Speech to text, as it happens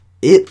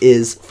It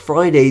is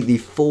Friday the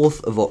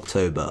 4th of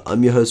October.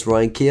 I'm your host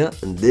Ryan Kia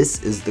and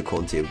this is the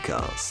Quantium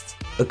Cast.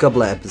 A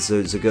couple of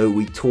episodes ago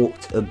we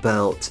talked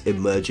about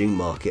emerging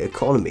market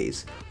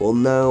economies. Well,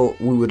 now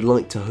we would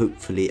like to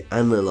hopefully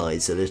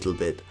analyse a little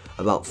bit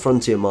about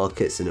frontier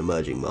markets and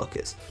emerging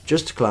markets.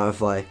 Just to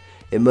clarify,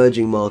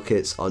 emerging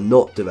markets are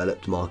not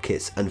developed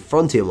markets and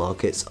frontier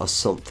markets are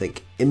something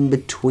in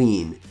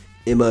between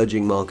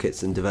emerging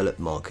markets and developed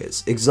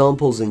markets.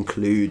 Examples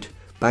include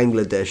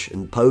Bangladesh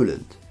and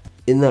Poland.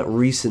 In that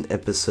recent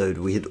episode,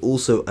 we had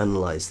also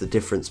analysed the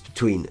difference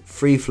between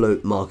free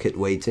float market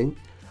weighting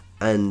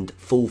and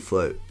full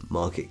float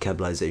market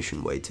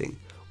capitalisation weighting.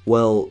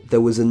 Well,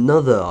 there was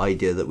another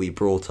idea that we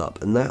brought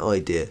up, and that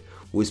idea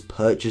was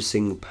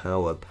purchasing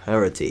power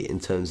parity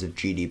in terms of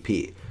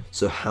GDP.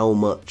 So how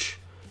much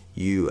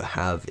you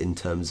have in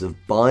terms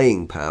of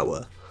buying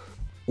power.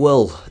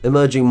 Well,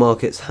 emerging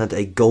markets had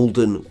a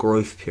golden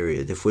growth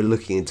period. If we're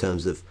looking in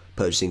terms of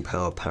purchasing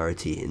power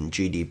parity in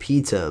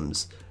GDP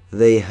terms,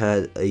 they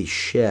had a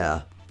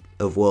share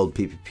of world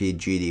PPP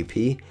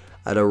GDP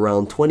at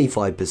around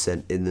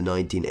 25% in the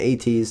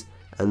 1980s,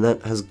 and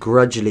that has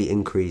gradually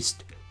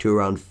increased to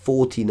around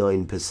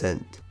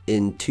 49%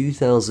 in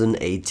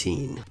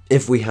 2018.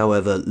 If we,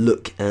 however,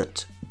 look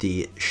at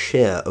the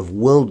share of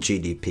world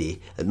GDP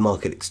at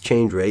market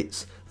exchange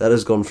rates, that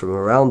has gone from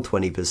around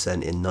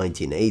 20% in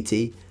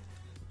 1980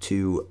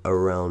 to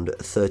around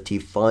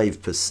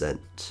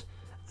 35%.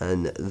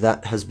 And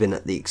that has been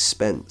at the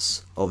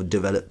expense of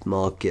developed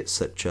markets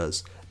such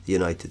as the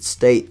United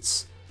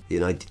States, the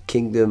United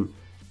Kingdom,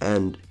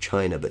 and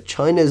China. But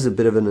China is a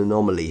bit of an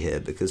anomaly here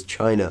because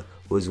China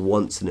was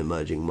once an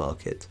emerging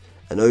market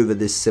and over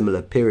this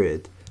similar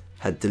period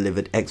had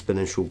delivered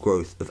exponential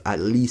growth of at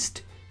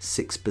least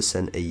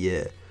 6% a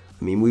year.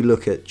 I mean, we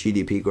look at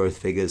GDP growth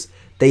figures,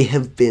 they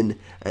have been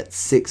at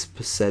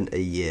 6% a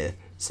year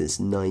since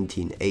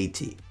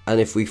 1980. And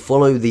if we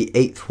follow the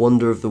eighth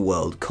wonder of the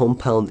world,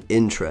 compound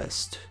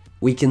interest,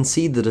 we can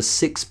see that a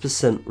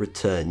 6%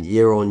 return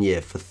year on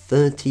year for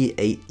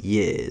 38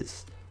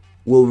 years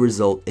will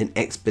result in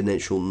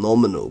exponential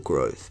nominal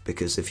growth,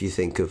 because if you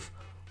think of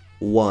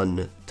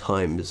 1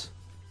 times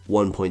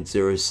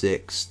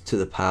 1.06 to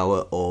the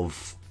power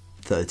of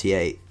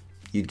 38,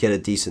 you'd get a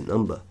decent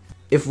number.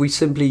 If we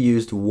simply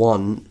used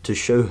 1 to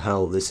show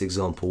how this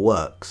example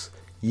works,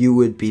 you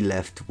would be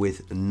left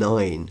with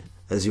 9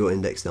 as your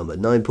index number,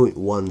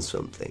 9.1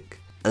 something.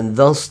 And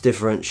thus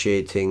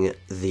differentiating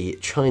the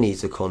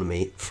Chinese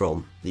economy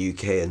from the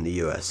UK and the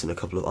US and a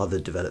couple of other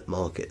developed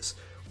markets.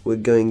 We're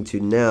going to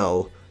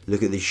now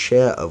look at the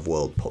share of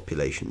world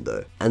population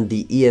though. And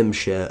the EM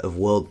share of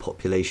world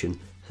population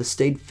has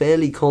stayed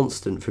fairly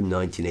constant from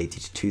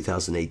 1980 to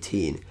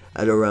 2018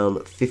 at around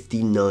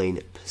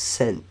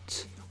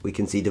 59%. We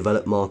can see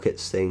developed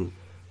markets staying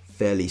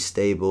fairly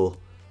stable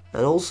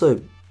and also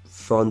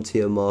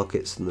frontier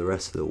markets in the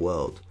rest of the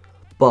world.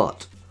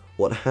 But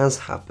what has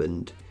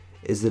happened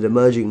is that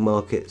emerging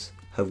markets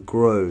have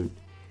grown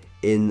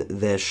in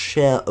their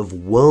share of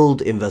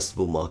world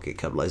investable market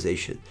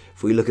capitalization.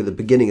 If we look at the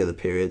beginning of the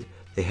period,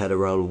 they had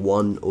around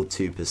 1 or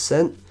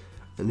 2%,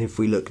 and if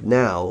we look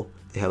now,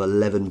 they have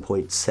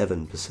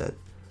 11.7%.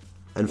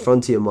 And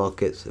frontier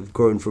markets have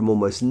grown from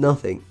almost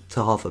nothing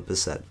to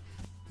 0.5%.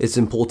 It's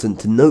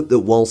important to note that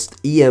whilst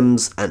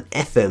EMs and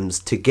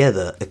FMs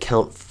together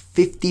account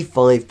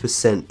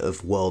 55%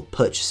 of world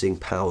purchasing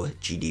power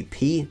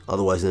GDP,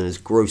 otherwise known as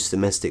gross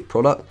domestic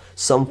product,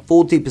 some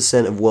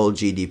 40% of world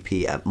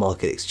GDP at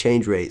market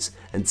exchange rates,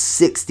 and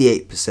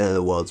 68% of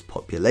the world's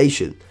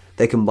population,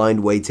 their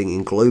combined weighting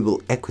in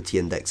global equity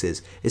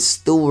indexes is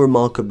still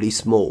remarkably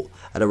small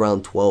at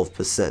around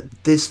 12%.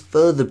 This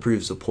further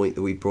proves a point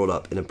that we brought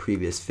up in a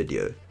previous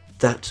video,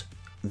 that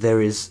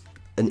there is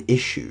an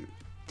issue.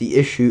 The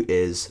issue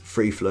is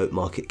free float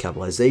market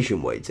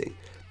capitalization weighting,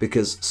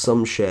 because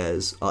some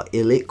shares are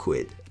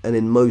illiquid, and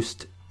in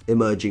most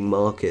emerging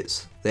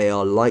markets they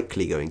are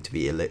likely going to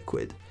be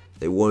illiquid.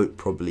 They won't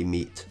probably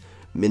meet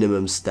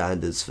minimum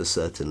standards for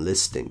certain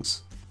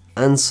listings.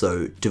 And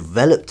so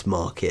developed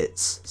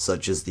markets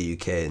such as the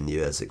UK and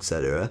the US,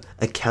 etc.,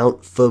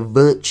 account for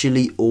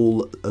virtually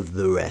all of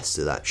the rest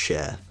of that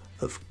share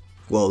of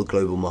world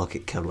global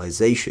market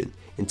capitalization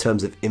in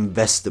terms of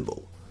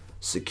investable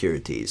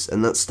securities,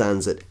 and that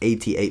stands at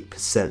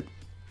 88%.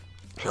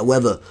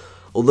 However,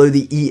 although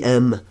the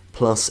EM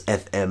plus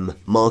FM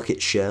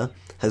market share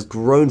has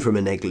grown from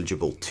a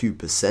negligible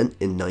 2%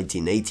 in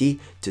 1980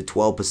 to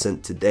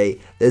 12% today,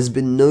 there's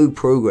been no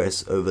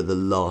progress over the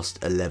last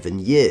 11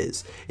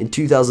 years. In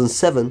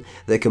 2007,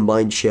 their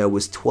combined share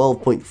was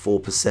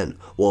 12.4%,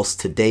 whilst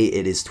today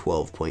it is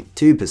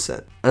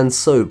 12.2%. And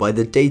so, by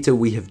the data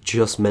we have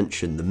just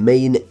mentioned, the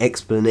main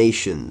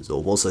explanations,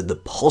 or also the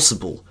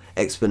possible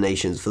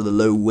explanations for the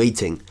low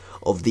weighting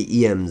of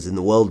the EMs in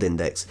the world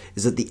index,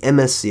 is that the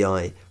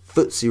MSCI,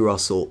 FTSE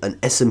Russell and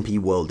S&P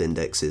World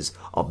indexes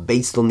are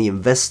based on the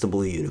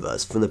investable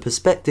universe from the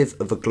perspective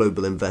of a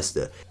global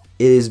investor.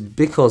 It is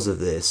because of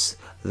this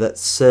that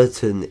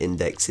certain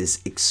indexes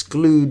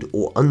exclude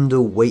or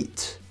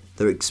underweight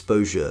their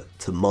exposure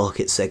to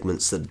market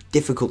segments that are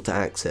difficult to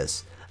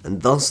access,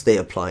 and thus they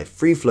apply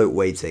free float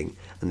weighting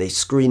and they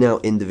screen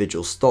out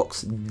individual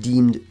stocks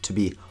deemed to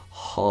be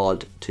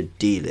hard to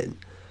deal in.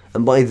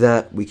 And by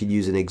that, we could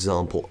use an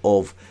example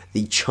of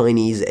the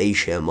Chinese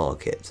A-share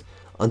market.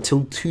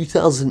 Until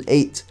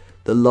 2008,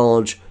 the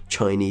large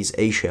Chinese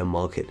A-share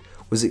market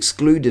was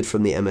excluded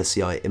from the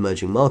MSCI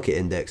Emerging Market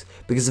Index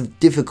because of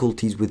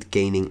difficulties with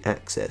gaining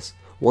access.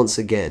 Once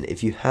again,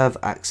 if you have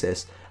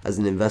access as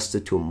an investor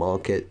to a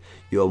market,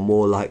 you are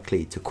more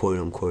likely to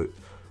quote-unquote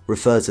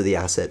refer to the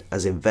asset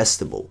as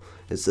investable.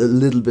 It's a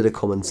little bit of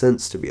common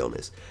sense, to be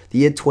honest. The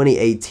year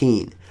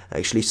 2018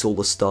 actually saw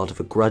the start of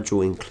a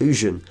gradual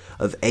inclusion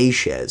of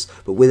A-shares,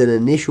 but with an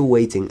initial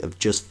weighting of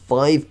just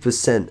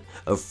 5%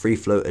 of free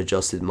float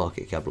adjusted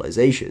market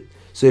capitalization.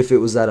 So if it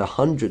was at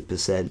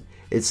 100%,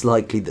 it's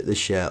likely that the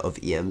share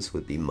of EMs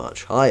would be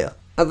much higher.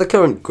 At the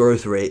current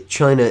growth rate,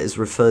 China is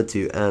referred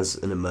to as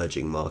an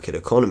emerging market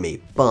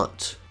economy,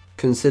 but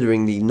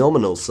considering the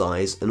nominal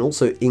size and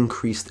also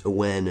increased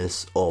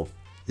awareness of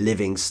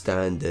living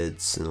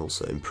standards and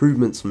also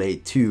improvements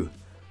made to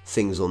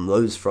things on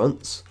those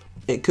fronts,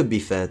 it could be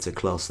fair to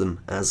class them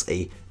as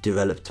a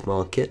developed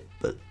market,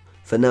 but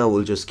for now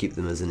we'll just keep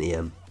them as an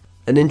EM.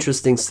 An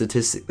interesting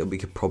statistic that we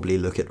could probably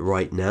look at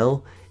right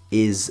now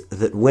is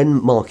that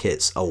when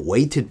markets are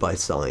weighted by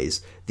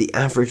size, the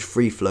average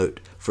free float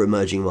for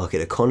emerging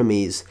market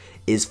economies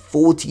is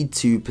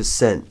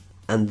 42%,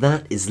 and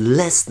that is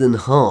less than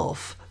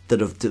half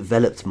that of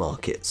developed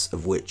markets,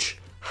 of which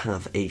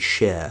have a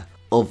share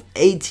of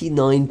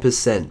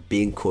 89%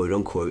 being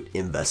quote-unquote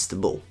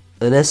investable.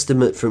 An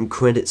estimate from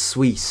Credit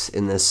Suisse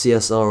in their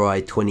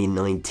CSRI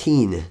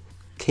 2019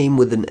 came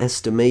with an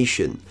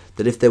estimation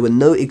that if there were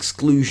no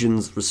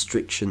exclusions,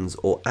 restrictions,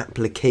 or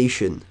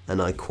application,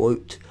 and I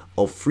quote,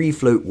 of free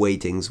float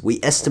weightings, we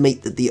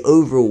estimate that the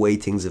overall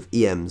weightings of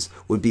EMs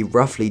would be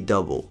roughly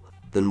double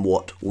than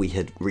what we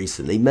had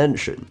recently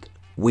mentioned.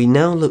 We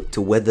now look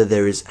to whether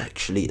there is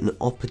actually an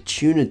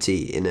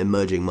opportunity in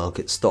emerging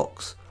market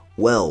stocks.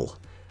 Well,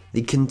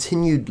 the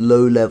continued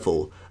low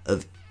level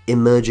of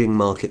emerging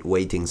market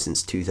weighting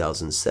since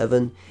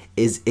 2007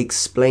 is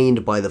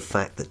explained by the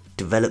fact that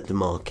developed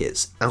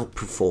markets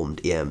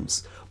outperformed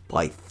EMs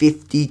by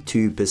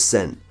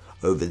 52%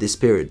 over this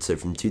period, so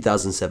from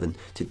 2007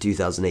 to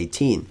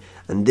 2018,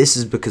 and this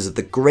is because of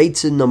the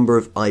greater number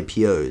of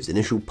IPOs,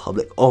 initial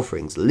public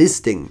offerings,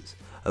 listings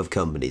of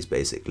companies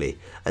basically,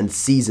 and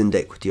seasoned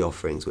equity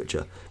offerings, which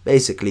are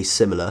basically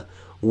similar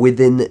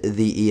within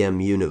the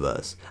EM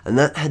universe, and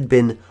that had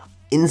been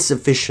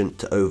insufficient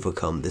to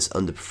overcome this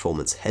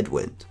underperformance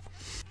headwind.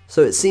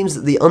 So it seems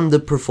that the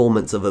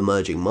underperformance of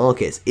emerging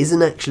markets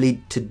isn't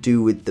actually to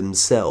do with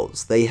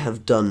themselves. They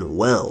have done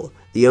well.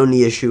 The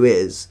only issue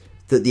is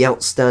that the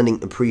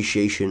outstanding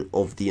appreciation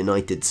of the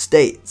United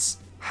States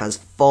has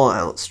far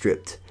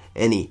outstripped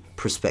any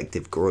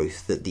prospective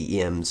growth that the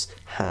EMs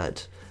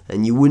had.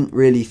 And you wouldn't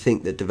really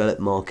think that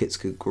developed markets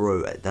could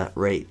grow at that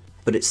rate.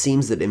 But it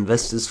seems that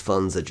investors'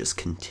 funds are just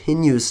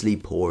continuously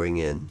pouring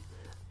in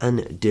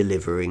and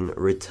delivering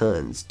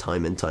returns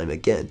time and time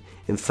again.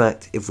 In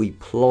fact, if we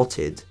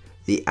plotted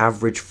the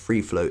average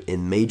free float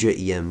in major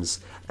EMs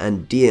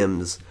and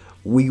DMs,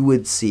 we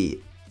would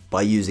see,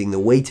 by using the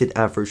weighted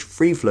average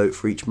free float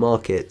for each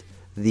market,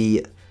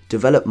 the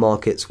developed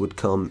markets would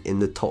come in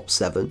the top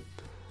 7.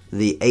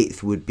 The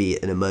 8th would be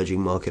an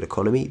emerging market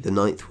economy, the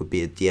 9th would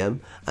be a DM,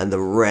 and the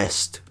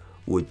rest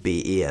would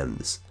be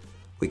EMs.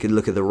 We could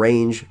look at the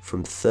range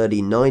from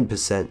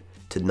 39%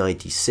 to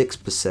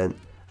 96%,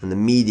 and the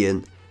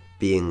median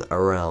being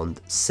around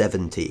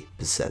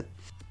 70%.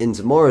 In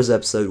tomorrow's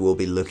episode, we'll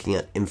be looking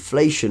at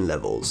inflation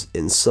levels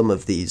in some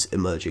of these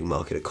emerging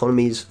market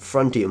economies,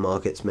 frontier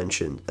markets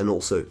mentioned, and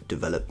also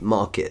developed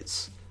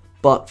markets.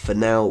 But for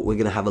now, we're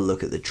going to have a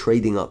look at the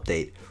trading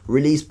update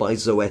released by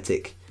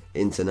Zoetic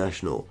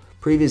International,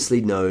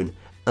 previously known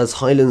as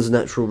Highlands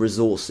Natural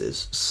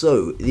Resources.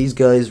 So these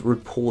guys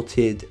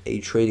reported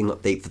a trading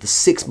update for the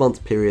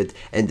 6-month period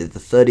ended the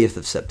 30th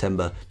of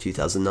September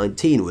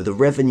 2019 with a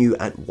revenue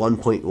at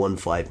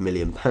 £1.15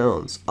 million,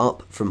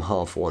 up from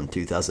half one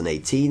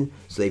 2018.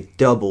 So they've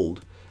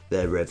doubled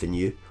their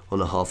revenue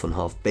on a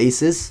half-on-half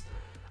basis,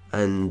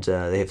 and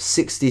they have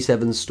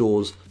 67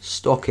 stores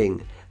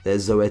stocking their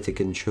Zoetic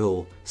and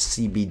Chill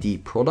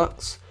CBD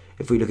products.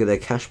 If we look at their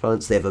cash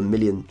balance, they have £1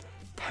 million.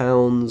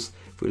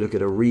 If we look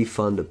at a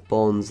refund of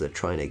bonds, they're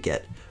trying to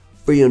get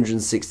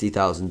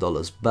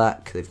 $360,000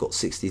 back. They've got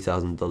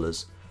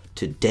 $60,000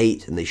 to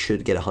date, and they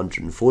should get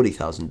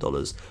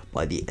 $140,000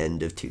 by the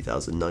end of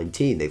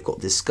 2019. They've got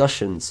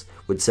discussions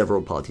with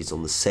several parties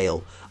on the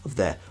sale of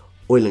their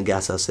oil and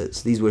gas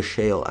assets. These were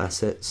shale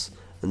assets,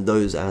 and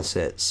those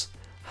assets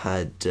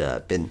had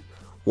been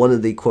one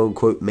of the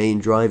quote-unquote main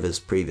drivers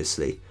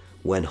previously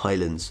when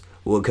Highlands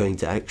were going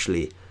to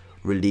actually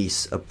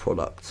release a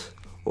product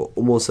or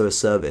also a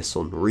service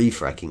on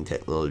refracking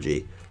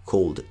technology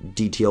called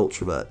DT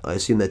Ultravert. I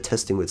assume their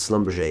testing with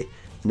Schlumberger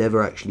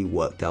never actually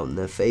worked out in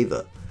their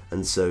favour,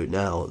 and so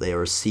now they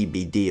are a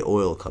CBD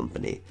oil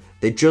company.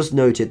 They just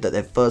noted that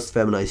their first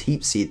feminized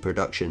hemp seed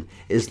production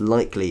is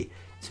likely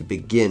to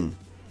begin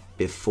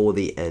before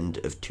the end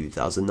of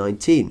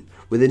 2019,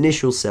 with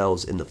initial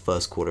sales in the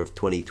first quarter of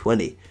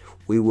 2020.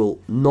 We will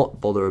not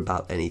bother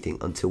about anything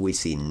until we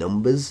see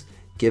numbers,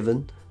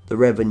 given the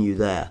revenue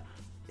there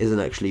isn't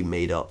actually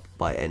made up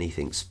by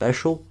anything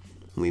special.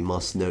 We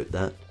must note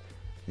that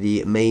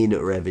the main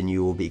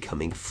revenue will be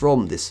coming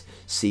from this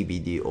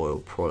CBD oil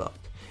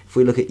product. If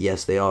we look at,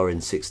 yes, they are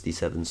in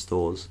 67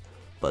 stores,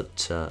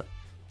 but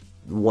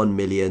 1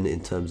 million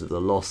in terms of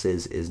the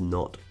losses is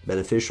not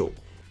beneficial.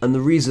 And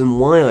the reason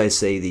why I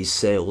say these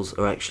sales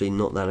are actually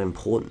not that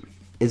important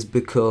is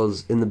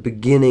because in the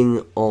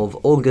beginning of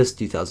August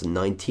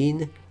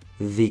 2019,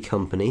 the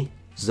company,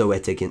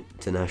 Zoetic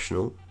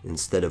International,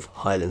 instead of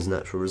Highlands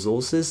Natural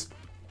Resources,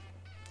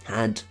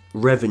 had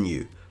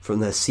revenue from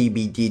their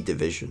CBD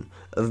division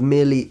of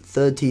merely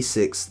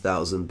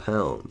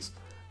 £36,000.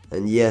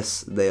 And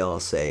yes, they are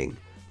saying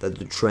that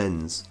the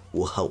trends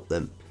will help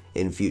them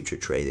in future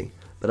trading.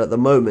 But at the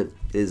moment,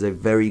 it is a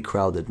very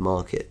crowded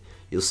market.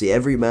 You'll see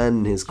every man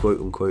and his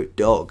quote-unquote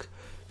dog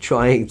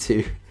trying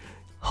to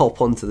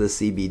hop onto the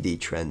CBD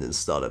trend and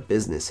start a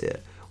business here.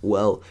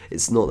 Well,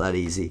 it's not that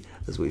easy.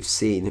 As we've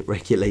seen,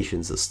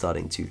 regulations are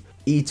starting to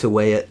eat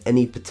away at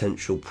any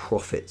potential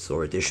profits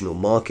or additional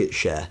market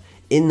share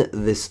in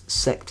this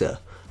sector.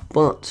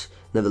 But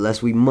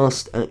nevertheless, we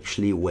must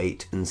actually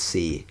wait and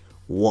see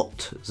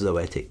what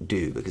Zoetic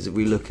do, because if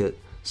we look at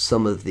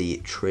some of the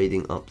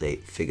trading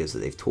update figures that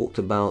they've talked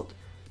about,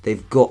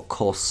 they've got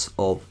costs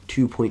of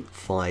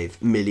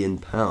 £2.5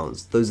 million.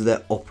 Those are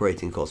their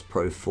operating costs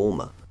pro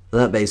forma.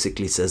 That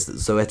basically says that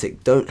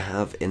Zoetic don't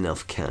have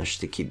enough cash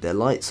to keep their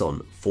lights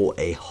on for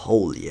a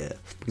whole year.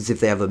 Because if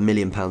they have £1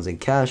 million in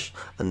cash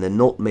and they're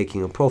not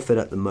making a profit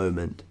at the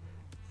moment,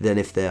 then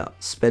if they're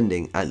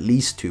spending at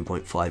least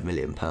 £2.5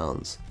 million,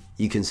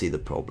 you can see the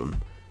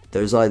problem.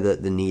 There's either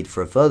the need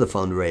for a further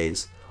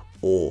fundraise,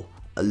 or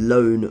a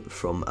loan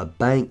from a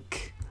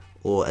bank,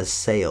 or a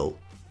sale.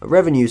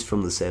 Revenues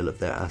from the sale of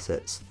their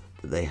assets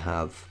that they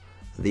have,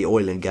 the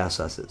oil and gas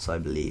assets, I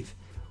believe,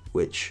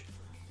 which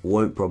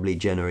won't probably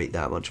generate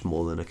that much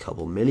more than a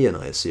couple million,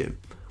 I assume,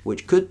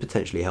 which could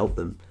potentially help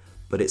them,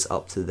 but it's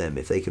up to them.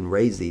 If they can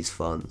raise these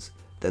funds,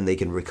 then they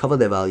can recover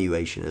their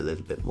valuation a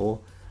little bit more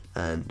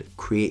and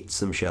create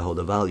some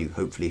shareholder value,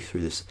 hopefully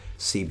through this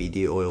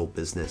CBD oil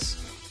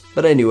business.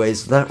 But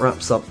anyways, that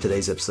wraps up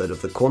today's episode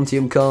of the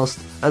Quantium Cast.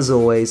 As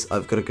always,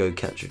 I've got to go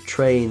catch a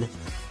train.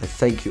 I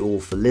thank you all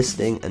for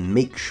listening, and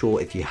make sure,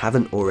 if you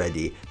haven't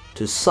already,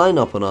 to sign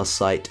up on our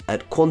site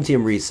at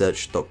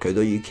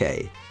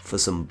quantiumresearch.co.uk for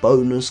some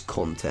bonus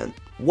content.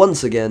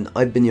 Once again,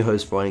 I've been your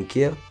host, Ryan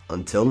Keir.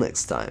 Until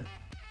next time.